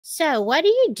So, what do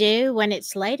you do when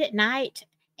it's late at night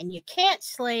and you can't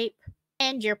sleep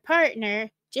and your partner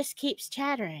just keeps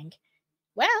chattering?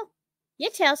 Well,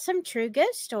 you tell some true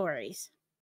ghost stories.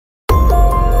 Well,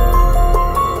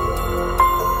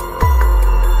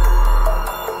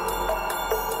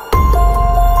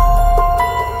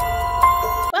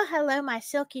 hello, my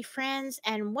silky friends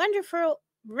and wonderful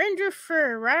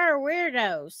rare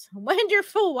weirdos.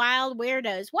 Wonderful wild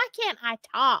weirdos. Why can't I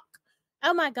talk?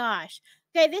 Oh my gosh.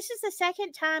 Okay, this is the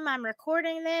second time I'm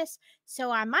recording this,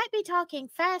 so I might be talking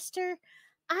faster.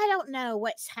 I don't know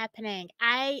what's happening.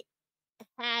 I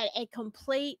had a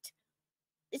complete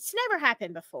it's never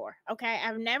happened before. Okay.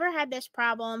 I've never had this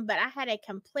problem, but I had a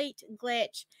complete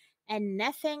glitch and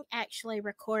nothing actually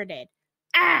recorded.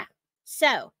 Ah!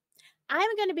 So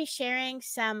I'm going to be sharing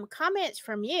some comments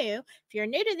from you. If you're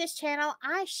new to this channel,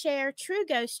 I share true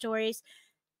ghost stories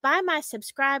by my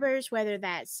subscribers, whether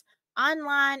that's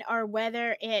online or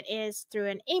whether it is through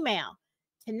an email.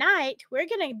 Tonight, we're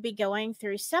going to be going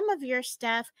through some of your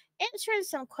stuff, answering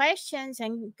some questions,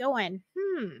 and going,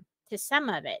 to some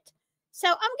of it. So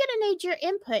I'm going to need your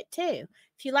input too.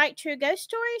 If you like true ghost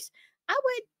stories, I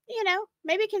would,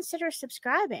 maybe consider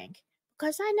subscribing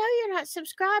because I know you're not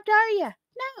subscribed, are you?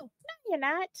 No, you're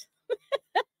not.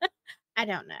 I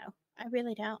don't know. I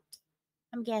really don't.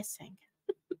 I'm guessing.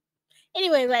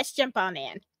 Anyway, let's jump on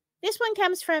in. This one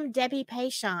comes from Debbie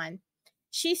Payshon.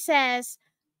 She says,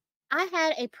 I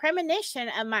had a premonition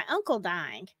of my uncle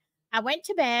dying. I went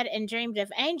to bed and dreamed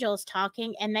of angels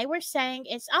talking, and they were saying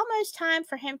it's almost time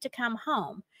for him to come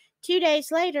home. 2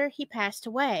 days later, he passed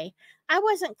away. I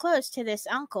wasn't close to this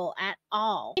uncle at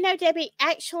all. Debbie,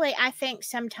 actually, I think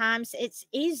sometimes it's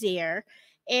easier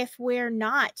if we're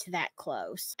not that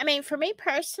close. I mean, for me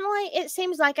personally, it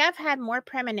seems like I've had more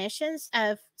premonitions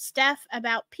of stuff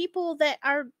about people that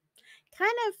are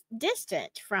kind of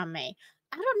distant from me.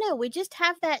 I don't know. We just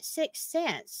have that sixth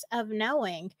sense of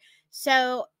knowing.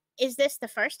 So, is this the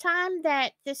first time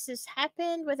that this has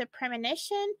happened with a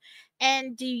premonition?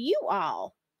 And do you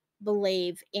all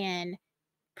believe in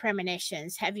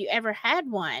premonitions? Have you ever had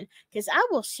one? Because I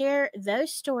will share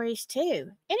those stories too.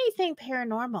 Anything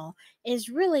paranormal is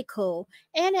really cool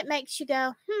and it makes you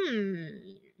go,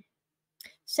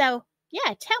 So,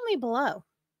 yeah, tell me below.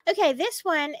 Okay, this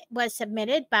one was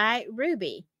submitted by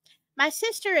Ruby. My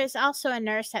sister is also a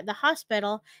nurse at the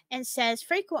hospital and says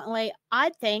frequently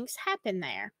odd things happen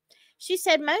there. She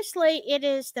said mostly it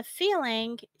is the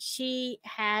feeling she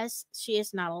has she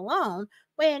is not alone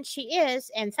when she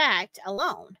is, in fact,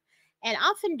 alone. And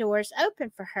often doors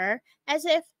open for her as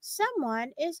if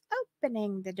someone is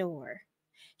opening the door.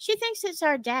 She thinks it's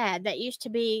our dad that used to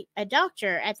be a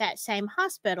doctor at that same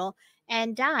hospital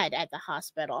and died at the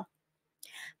hospital.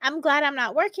 I'm glad I'm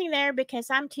not working there because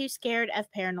I'm too scared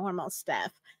of paranormal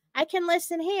stuff. I can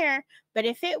listen here, but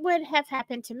if it would have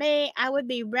happened to me, I would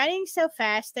be running so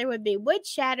fast there would be wood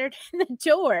shattered in the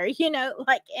door,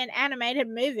 like in animated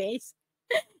movies,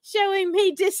 showing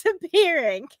me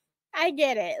disappearing. I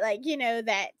get it. Like,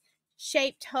 that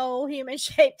shaped hole, human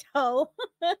shaped hole.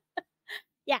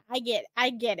 Yeah, I get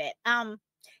it.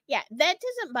 Yeah, that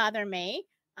doesn't bother me.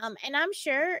 And I'm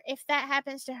sure if that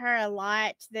happens to her a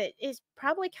lot, that is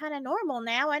probably kind of normal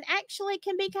now and actually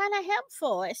can be kind of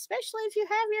helpful, especially if you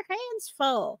have your hands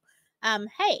full.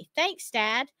 Hey, thanks,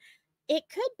 Dad. It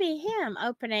could be him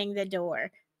opening the door,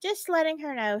 just letting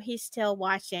her know he's still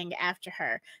watching after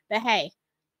her. But hey,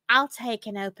 I'll take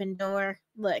an open door.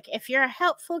 Look, if you're a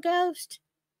helpful ghost,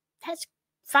 that's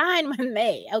fine with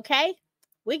me, okay?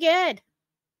 We good.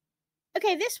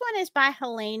 Okay, this one is by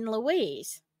Helene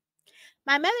Louise.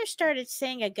 My mother started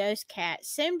seeing a ghost cat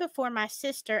soon before my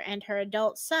sister and her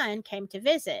adult son came to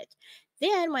visit.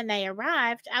 Then, when they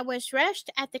arrived, I was rushed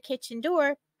at the kitchen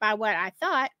door by what I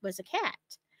thought was a cat.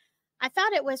 I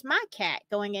thought it was my cat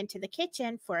going into the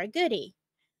kitchen for a goodie.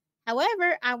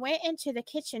 However, I went into the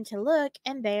kitchen to look,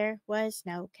 and there was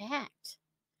no cat.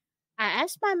 I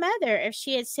asked my mother if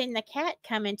she had seen the cat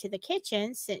come into the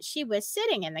kitchen since she was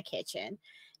sitting in the kitchen.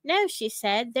 No, she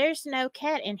said, there's no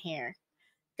cat in here.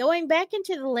 Going back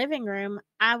into the living room,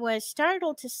 I was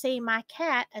startled to see my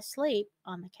cat asleep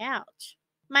on the couch.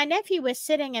 My nephew was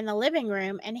sitting in the living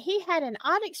room and he had an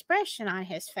odd expression on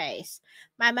his face.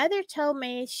 My mother told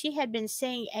me she had been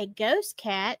seeing a ghost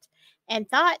cat and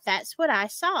thought that's what I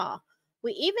saw.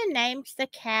 We even named the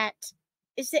cat,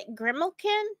 is it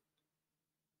Grimalkin?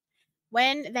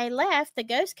 When they left, the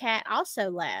ghost cat also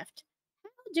left.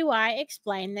 How do I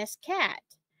explain this cat?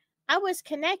 It was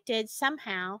connected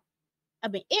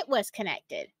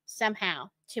somehow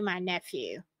to my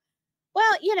nephew.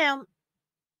 Well,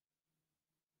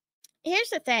 here's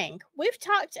the thing. We've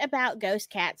talked about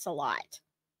ghost cats a lot.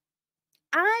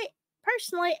 I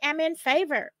personally am in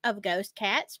favor of ghost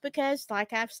cats because,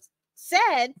 like I've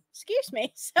said, excuse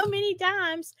me, so many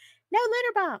times, no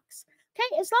litter box.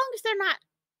 Okay, as long as they're not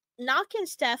knocking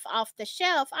stuff off the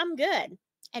shelf, I'm good.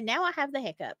 And now I have the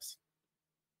hiccups.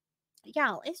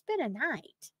 Y'all, it's been a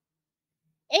night.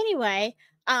 Anyway,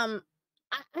 I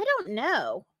don't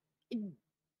know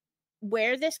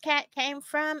where this cat came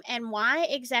from and why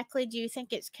exactly do you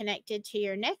think it's connected to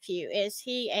your nephew? Is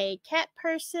he a cat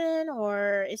person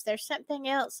or is there something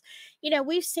else?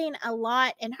 We've seen a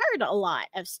lot and heard a lot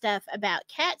of stuff about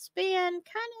cats being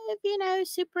kind of,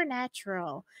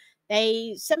 supernatural.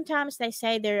 They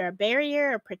say they're a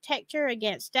barrier, a protector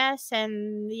against us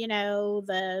and,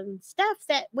 the stuff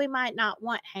that we might not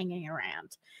want hanging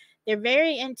around. They're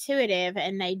very intuitive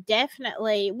and they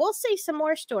definitely, we'll see some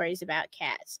more stories about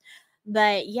cats.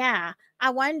 But yeah, I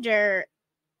wonder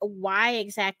why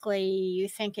exactly you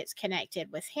think it's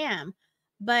connected with him.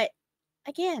 But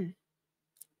again,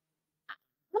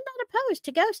 I'm not opposed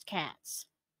to ghost cats.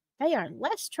 They are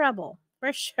less trouble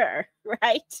for sure,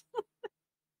 right?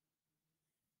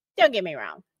 Don't get me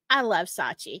wrong. I love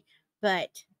Sachi,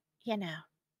 but you know,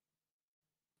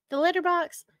 the litter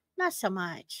box, not so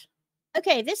much.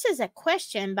 Okay, this is a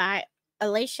question by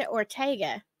Alicia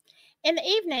Ortega. In the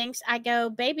evenings, I go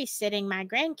babysitting my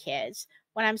grandkids.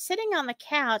 When I'm sitting on the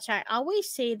couch, I always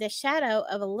see the shadow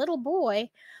of a little boy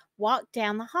walk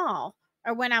down the hall.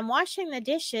 Or when I'm washing the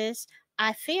dishes,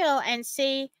 I feel and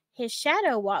see his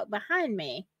shadow walk behind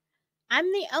me.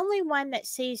 I'm the only one that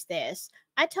sees this.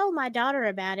 I told my daughter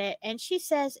about it, and she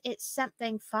says it's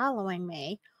something following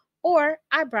me, or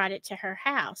I brought it to her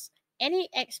house. Any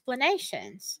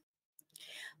explanations?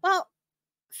 Well,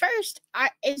 first,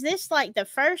 is this like the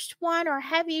first one, or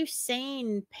have you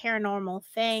seen paranormal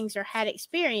things or had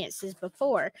experiences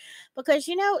before? Because,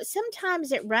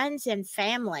 sometimes it runs in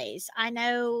families. I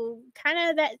know kind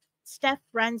of that stuff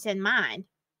runs in mine.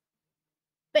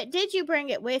 But did you bring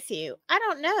it with you? I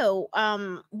don't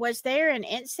know. Was there an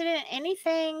incident,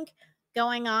 anything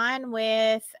going on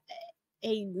with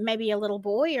maybe a little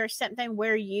boy or something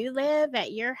where you live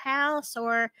at your house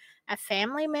or a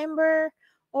family member?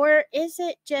 Or is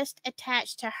it just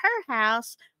attached to her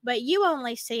house, but you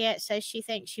only see it so she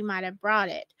thinks you might have brought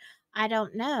it? I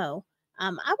don't know. I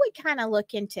would kind of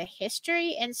look into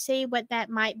history and see what that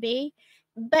might be.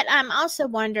 But I'm also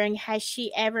wondering, has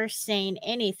she ever seen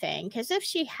anything? Because if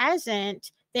she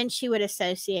hasn't, then she would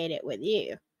associate it with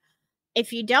you.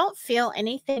 If you don't feel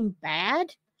anything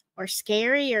bad or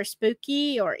scary or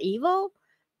spooky or evil,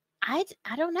 I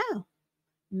don't know.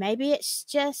 Maybe it's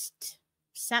just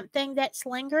something that's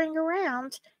lingering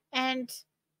around. And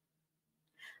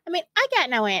I mean, I got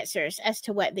no answers as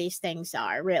to what these things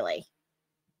are, really.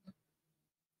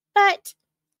 But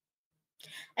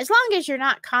as long as you're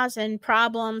not causing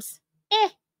problems,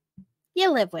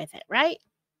 you live with it, right?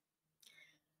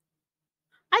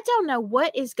 I don't know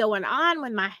what is going on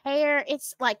with my hair.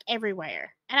 It's like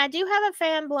everywhere. And I do have a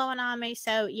fan blowing on me,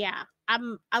 so yeah,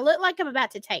 I look like I'm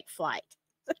about to take flight.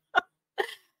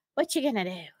 What you gonna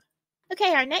do?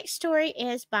 Okay, our next story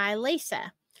is by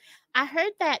Lisa. I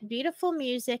heard that beautiful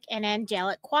music and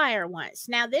angelic choir once.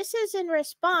 Now, this is in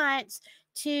response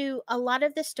to a lot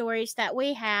of the stories that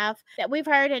we've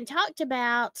heard and talked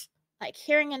about, like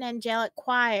hearing an angelic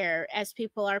choir as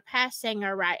people are passing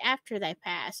or right after they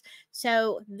pass.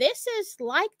 So, this is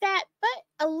like that,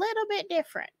 but a little bit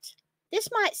different. This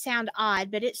might sound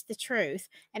odd, but it's the truth,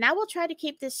 and I will try to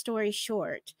keep this story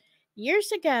short.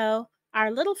 Years ago, our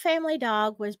little family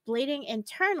dog was bleeding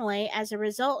internally as a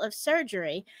result of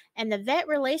surgery, and the vet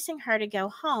releasing her to go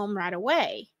home right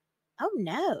away. Oh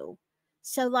no.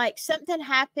 So, like, something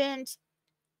happened.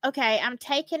 Okay, I'm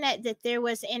taking it that there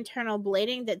was internal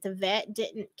bleeding that the vet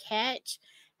didn't catch.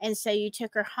 And so you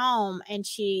took her home and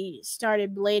she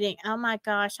started bleeding. Oh my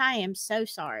gosh, I am so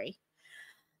sorry.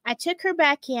 I took her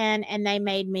back in and they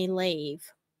made me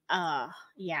leave.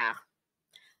 Yeah.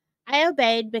 I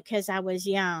obeyed because I was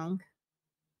young.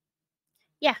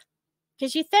 Yeah,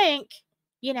 because you think,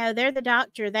 they're the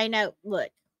doctor. They know, look,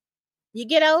 you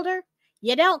get older,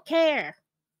 you don't care.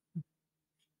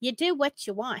 You do what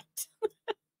you want.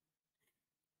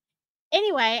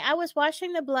 Anyway, I was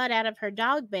washing the blood out of her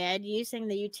dog bed using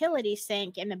the utility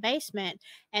sink in the basement,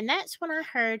 and that's when I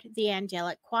heard the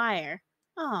angelic choir.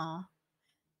 Oh,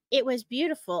 it was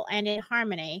beautiful and in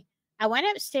harmony. I went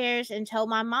upstairs and told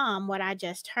my mom what I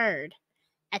just heard.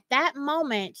 At that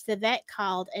moment, the vet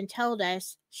called and told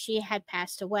us she had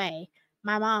passed away.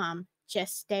 My mom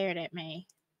just stared at me.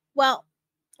 Well,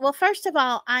 first of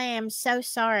all, I am so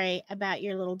sorry about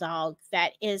your little dog.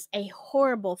 That is a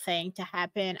horrible thing to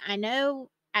happen. I know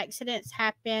accidents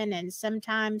happen and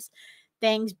sometimes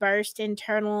things burst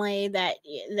internally that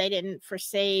they didn't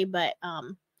foresee. But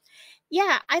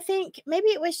yeah, I think maybe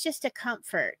it was just a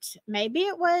comfort. Maybe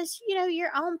it was,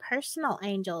 your own personal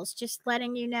angels just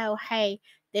letting you know, hey,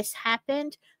 this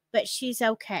happened, but she's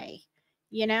okay.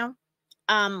 You know,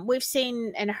 we've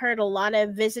seen and heard a lot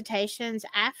of visitations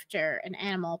after an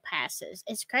animal passes.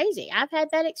 It's crazy. I've had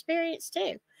that experience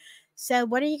too. So,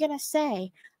 what are you going to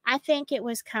say? I think it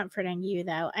was comforting you,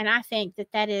 though. And I think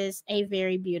that that is a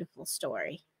very beautiful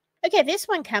story. Okay, this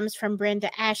one comes from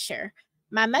Brenda Asher.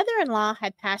 My mother in law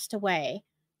had passed away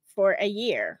for a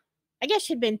year. I guess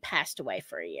she'd been passed away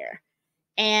for a year.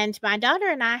 And my daughter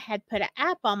and I had put an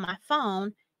app on my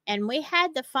phone, and we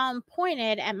had the phone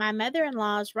pointed at my mother in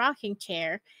law's rocking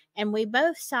chair, and we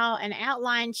both saw an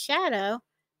outlined shadow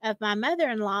of my mother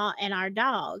in law and our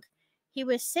dog. He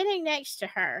was sitting next to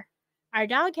her. Our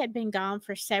dog had been gone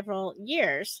for several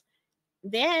years.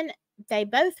 Then they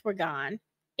both were gone.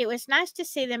 It was nice to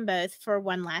see them both for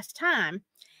one last time,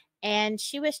 and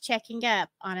she was checking up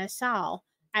on us all.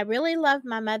 I really love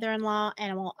my mother in law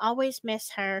and will always miss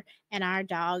her and our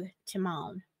dog,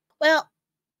 Timon. Well,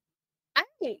 I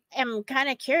am kind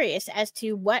of curious as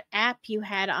to what app you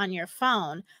had on your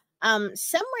phone.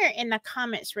 Somewhere in the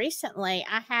comments recently,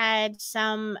 I had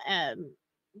some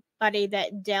buddy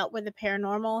that dealt with the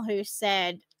paranormal who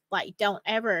said, like, don't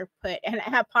ever put an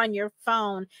app on your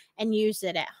phone and use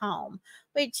it at home.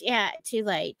 Which, yeah, too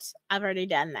late. I've already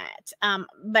done that.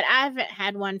 But I haven't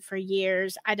had one for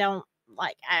years. I don't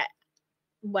like I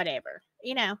whatever,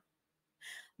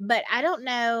 But I don't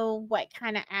know what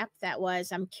kind of app that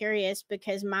was. I'm curious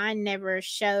because mine never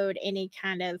showed any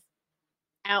kind of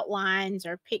outlines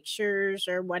or pictures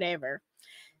or whatever.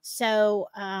 So,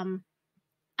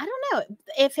 I don't know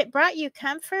if it brought you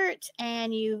comfort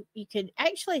and you could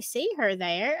actually see her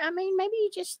there. I mean, maybe you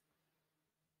just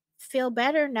feel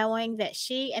better knowing that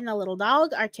she and the little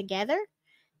dog are together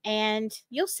and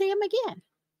you'll see them again.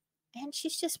 And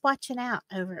she's just watching out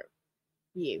over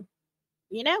you,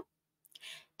 you know?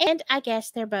 And I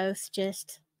guess they're both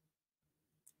just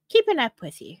keeping up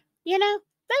with you, They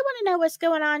want to know what's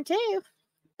going on too.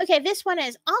 Okay, this one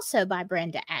is also by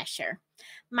Brenda Asher.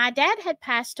 My dad had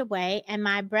passed away, and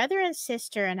my brother and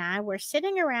sister and I were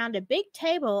sitting around a big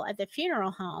table at the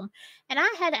funeral home, and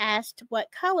I had asked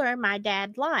what color my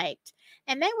dad liked,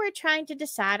 and they were trying to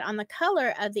decide on the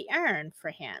color of the urn for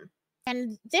him.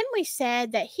 And then we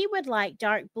said that he would like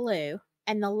dark blue,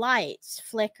 and the lights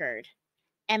flickered.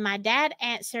 And my dad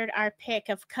answered our pick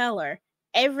of color.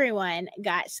 Everyone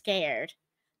got scared.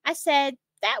 I said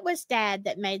that was dad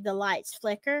that made the lights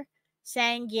flicker,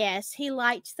 saying yes, he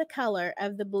liked the color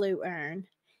of the blue urn.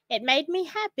 It made me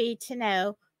happy to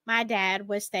know my dad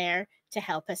was there to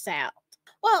help us out.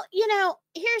 Well,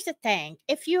 here's the thing.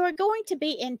 If you are going to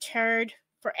be interred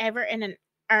forever in an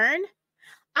urn,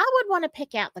 I would want to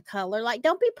pick out the color. Like,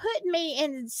 don't be putting me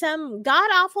in some god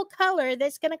awful color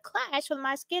that's going to clash with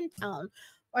my skin tone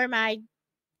or my,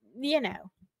 you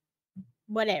know,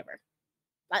 whatever.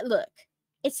 Like, look,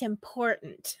 it's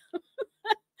important.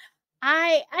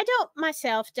 I don't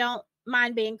myself don't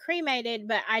mind being cremated,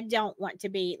 but I don't want to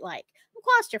be like I'm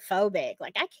claustrophobic.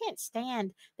 Like I can't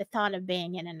stand the thought of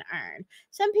being in an urn.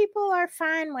 Some people are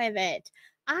fine with it.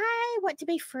 I want to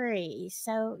be free.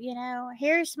 So,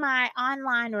 here's my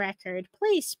online record.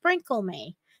 Please sprinkle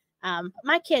me.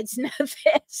 My kids know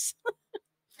this.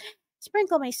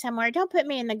 Sprinkle me somewhere. Don't put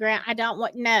me in the ground. I don't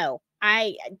want no.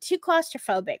 I too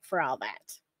claustrophobic for all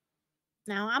that.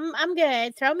 No, I'm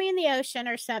good. Throw me in the ocean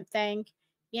or something.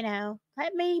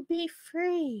 Let me be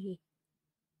free.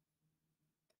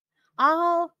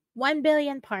 All 1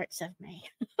 billion parts of me.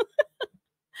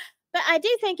 But I do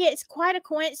think it's quite a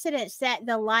coincidence that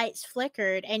the lights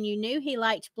flickered and you knew he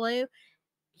liked blue.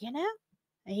 You know,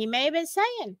 he may have been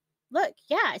saying, look,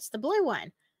 yeah, it's the blue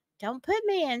one. Don't put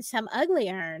me in some ugly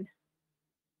urn.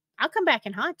 I'll come back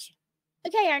and haunt you.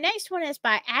 Okay, our next one is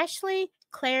by Ashley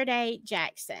Clairday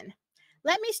Jackson.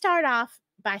 Let me start off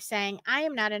by saying I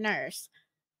am not a nurse.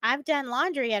 I've done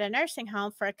laundry at a nursing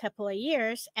home for a couple of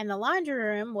years, and the laundry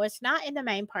room was not in the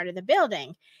main part of the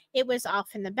building. It was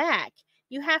off in the back.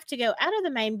 You have to go out of the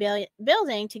main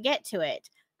building to get to it.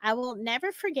 I will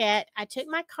never forget, I took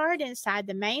my card inside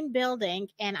the main building,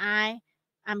 and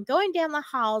I'm going down the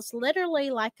halls literally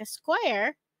like a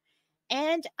square,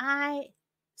 and I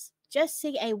just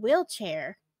see a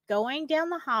wheelchair going down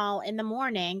the hall in the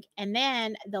morning, and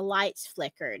then the lights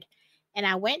flickered. And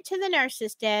I went to the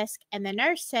nurse's desk, and the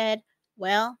nurse said,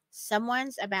 well,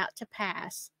 someone's about to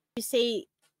pass. You see,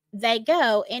 they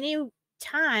go any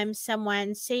time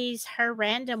someone sees her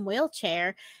random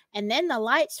wheelchair, and then the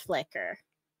lights flicker.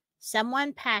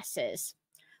 Someone passes.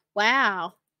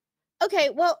 Wow. Okay,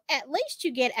 well, at least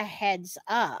you get a heads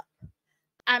up.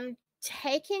 I'm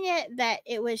taking it that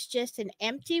it was just an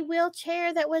empty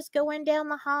wheelchair that was going down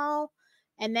the hall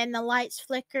and then the lights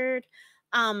flickered.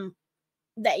 Um,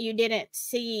 that you didn't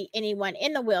see anyone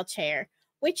in the wheelchair,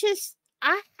 which is,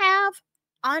 I have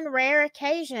on rare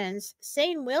occasions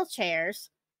seen wheelchairs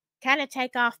kind of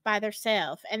take off by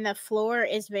themselves and the floor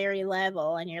is very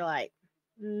level and you're like,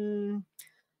 mm,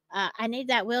 I need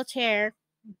that wheelchair,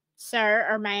 sir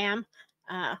or ma'am.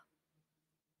 Uh,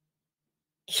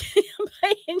 and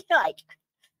you're like,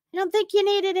 I don't think you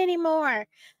need it anymore.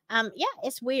 Yeah,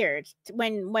 it's weird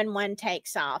when one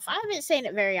takes off. I haven't seen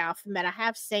it very often, but I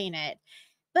have seen it.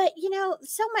 But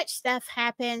so much stuff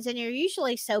happens, and you're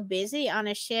usually so busy on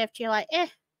a shift. You're like,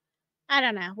 I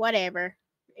don't know, whatever.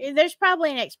 There's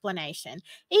probably an explanation,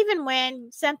 even when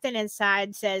something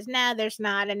inside says no, there's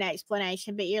not an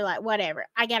explanation. But you're like, whatever.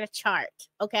 I got a chart,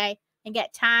 okay, and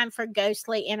got time for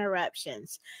ghostly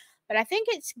interruptions. But I think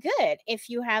it's good if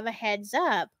you have a heads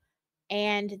up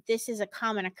and this is a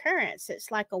common occurrence.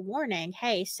 It's like a warning.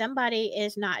 Hey, somebody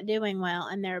is not doing well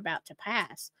and they're about to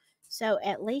pass. So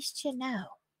at least you know.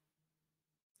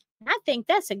 I think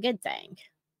that's a good thing.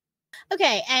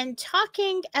 Okay, and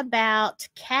talking about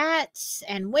cats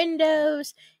and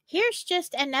windows, here's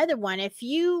just another one. If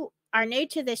you are new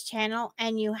to this channel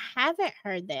and you haven't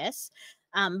heard this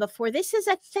before, this is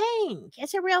a thing.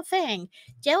 It's a real thing.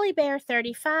 Jelly Bear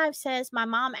 35 says, my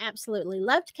mom absolutely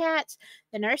loved cats.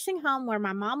 The nursing home where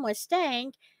my mom was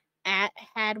staying at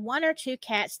had one or two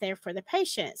cats there for the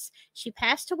patients. She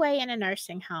passed away in a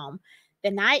nursing home.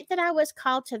 The night that I was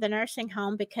called to the nursing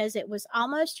home because it was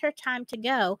almost her time to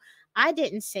go, I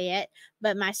didn't see it,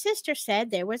 but my sister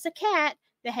said there was a cat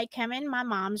that had come in my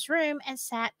mom's room and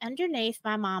sat underneath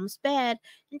my mom's bed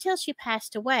until she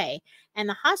passed away. And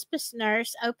the hospice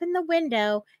nurse opened the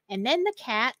window, and then the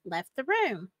cat left the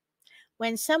room.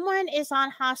 When someone is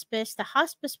on hospice, the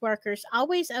hospice workers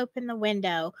always open the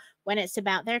window when it's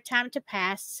about their time to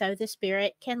pass so the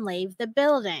spirit can leave the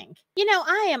building.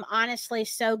 I am honestly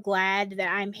so glad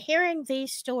that I'm hearing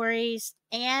these stories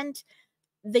and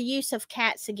the use of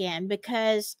cats again,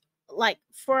 because like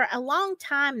for a long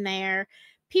time there,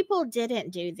 people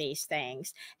didn't do these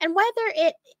things. And whether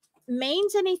it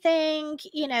means anything,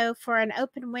 for an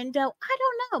open window, I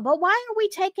don't know. But why are we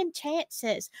taking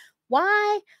chances?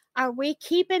 Why are we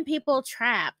keeping people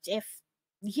trapped if,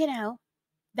 you know,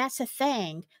 that's a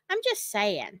thing? I'm just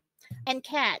saying. And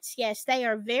cats, yes, they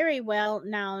are very well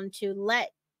known to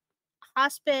let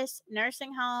hospice,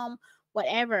 nursing home,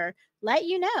 whatever, let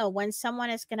you know when someone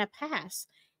is going to pass.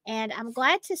 And I'm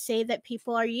glad to see that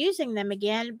people are using them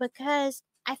again, because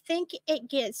I think it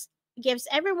gives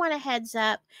everyone a heads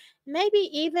up, maybe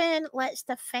even lets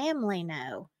the family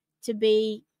know to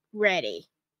be ready.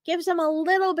 Gives them a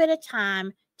little bit of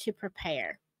time to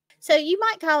prepare. So you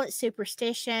might call it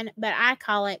superstition, but I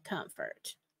call it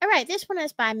comfort. All right, this one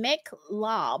is by Mick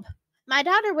Lobb. My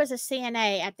daughter was a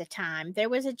CNA at the time. There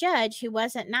was a judge who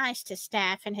wasn't nice to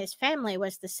staff, and his family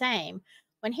was the same.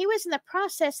 When he was in the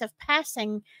process of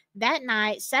passing that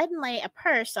night, suddenly a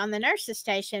purse on the nurse's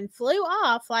station flew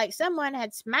off like someone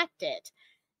had smacked it.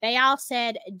 They all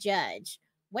said, Judge.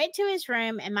 Went to his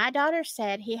room, and my daughter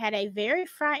said he had a very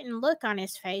frightened look on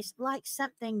his face, like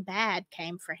something bad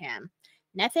came for him.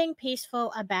 Nothing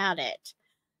peaceful about it.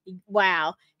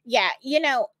 Wow. Yeah,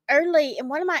 early in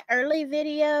one of my early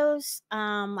videos,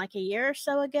 like a year or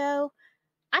so ago,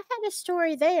 I had a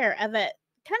story there of a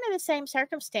kind of the same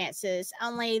circumstances,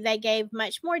 only they gave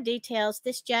much more details.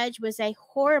 This judge was a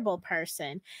horrible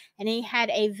person, and he had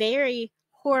a very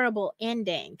horrible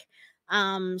ending.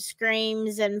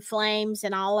 Screams and flames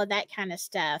and all of that kind of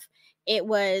stuff. It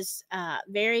was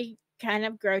very kind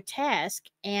of grotesque,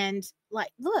 and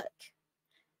like, look,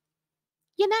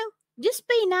 you know, just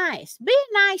be nice. Be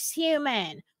a nice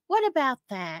human. What about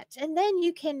that? And then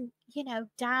you can,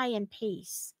 die in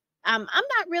peace. I'm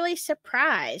not really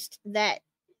surprised that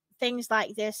things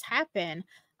like this happen.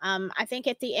 I think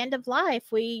at the end of life,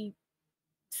 we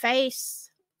face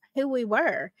who we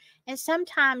were. And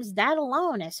sometimes that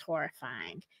alone is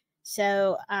horrifying.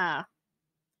 So,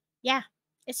 yeah,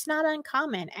 it's not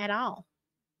uncommon at all.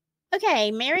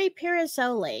 Okay, Mary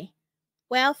Pirazzoli.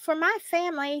 Well, for my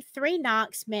family, 3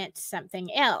 knocks meant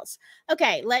something else.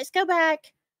 Okay, let's go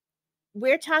back.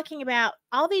 We're talking about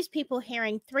all these people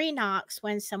hearing 3 knocks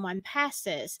when someone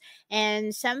passes.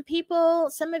 And some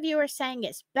of you are saying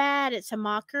it's bad, it's a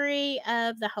mockery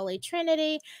of the Holy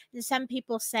Trinity. And some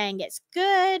people saying it's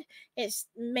good, it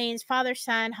means Father,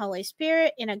 Son, Holy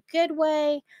Spirit in a good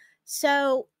way.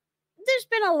 So there's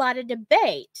been a lot of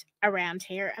debate around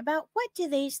here about what do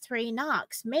these 3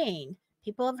 knocks mean.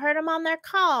 People have heard them on their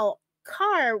call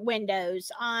car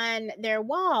windows on their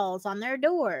walls, on their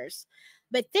doors.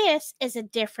 But this is a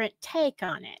different take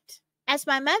on it. As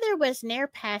my mother was near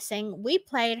passing, we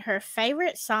played her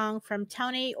favorite song from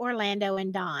Tony, Orlando,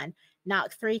 and Dawn,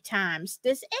 Knock Three Times.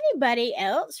 Does anybody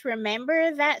else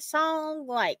remember that song?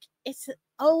 Like, it's an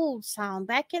old song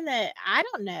back in the, I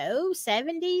don't know,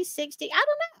 70s, 60s, I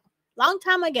don't know, long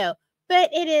time ago. But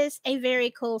it is a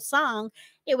very cool song.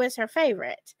 It was her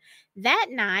favorite. That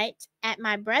night at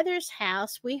my brother's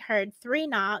house, we heard three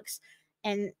knocks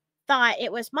and thought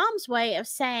it was mom's way of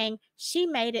saying she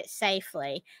made it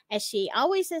safely, as she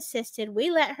always insisted we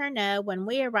let her know when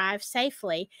we arrived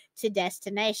safely to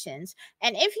destinations.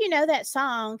 And if you know that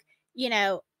song,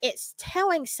 it's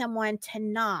telling someone to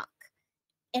knock,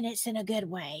 and it's in a good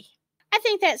way. I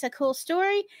think that's a cool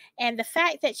story. And the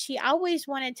fact that she always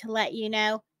wanted to let you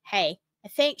know, hey, I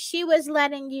think she was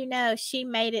letting you know she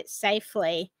made it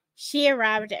safely. She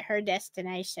arrived at her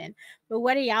destination. But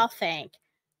what do y'all think?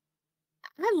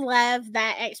 I love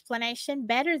that explanation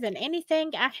better than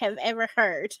anything I have ever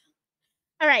heard.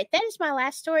 All right, that is my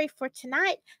last story for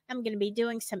tonight. I'm going to be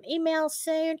doing some emails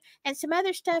soon and some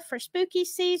other stuff for spooky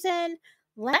season.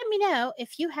 Let me know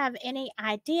if you have any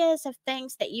ideas of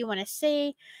things that you want to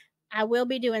see. I will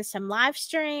be doing some live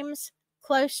streams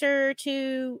closer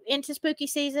to into spooky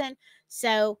season.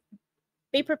 So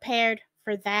be prepared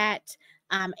for that.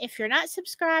 If you're not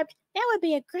subscribed, that would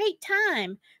be a great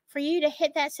time for you to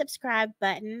hit that subscribe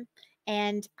button.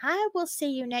 And I will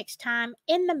see you next time.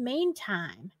 In the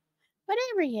meantime,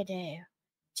 whatever you do,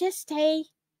 just stay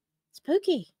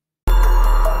spooky.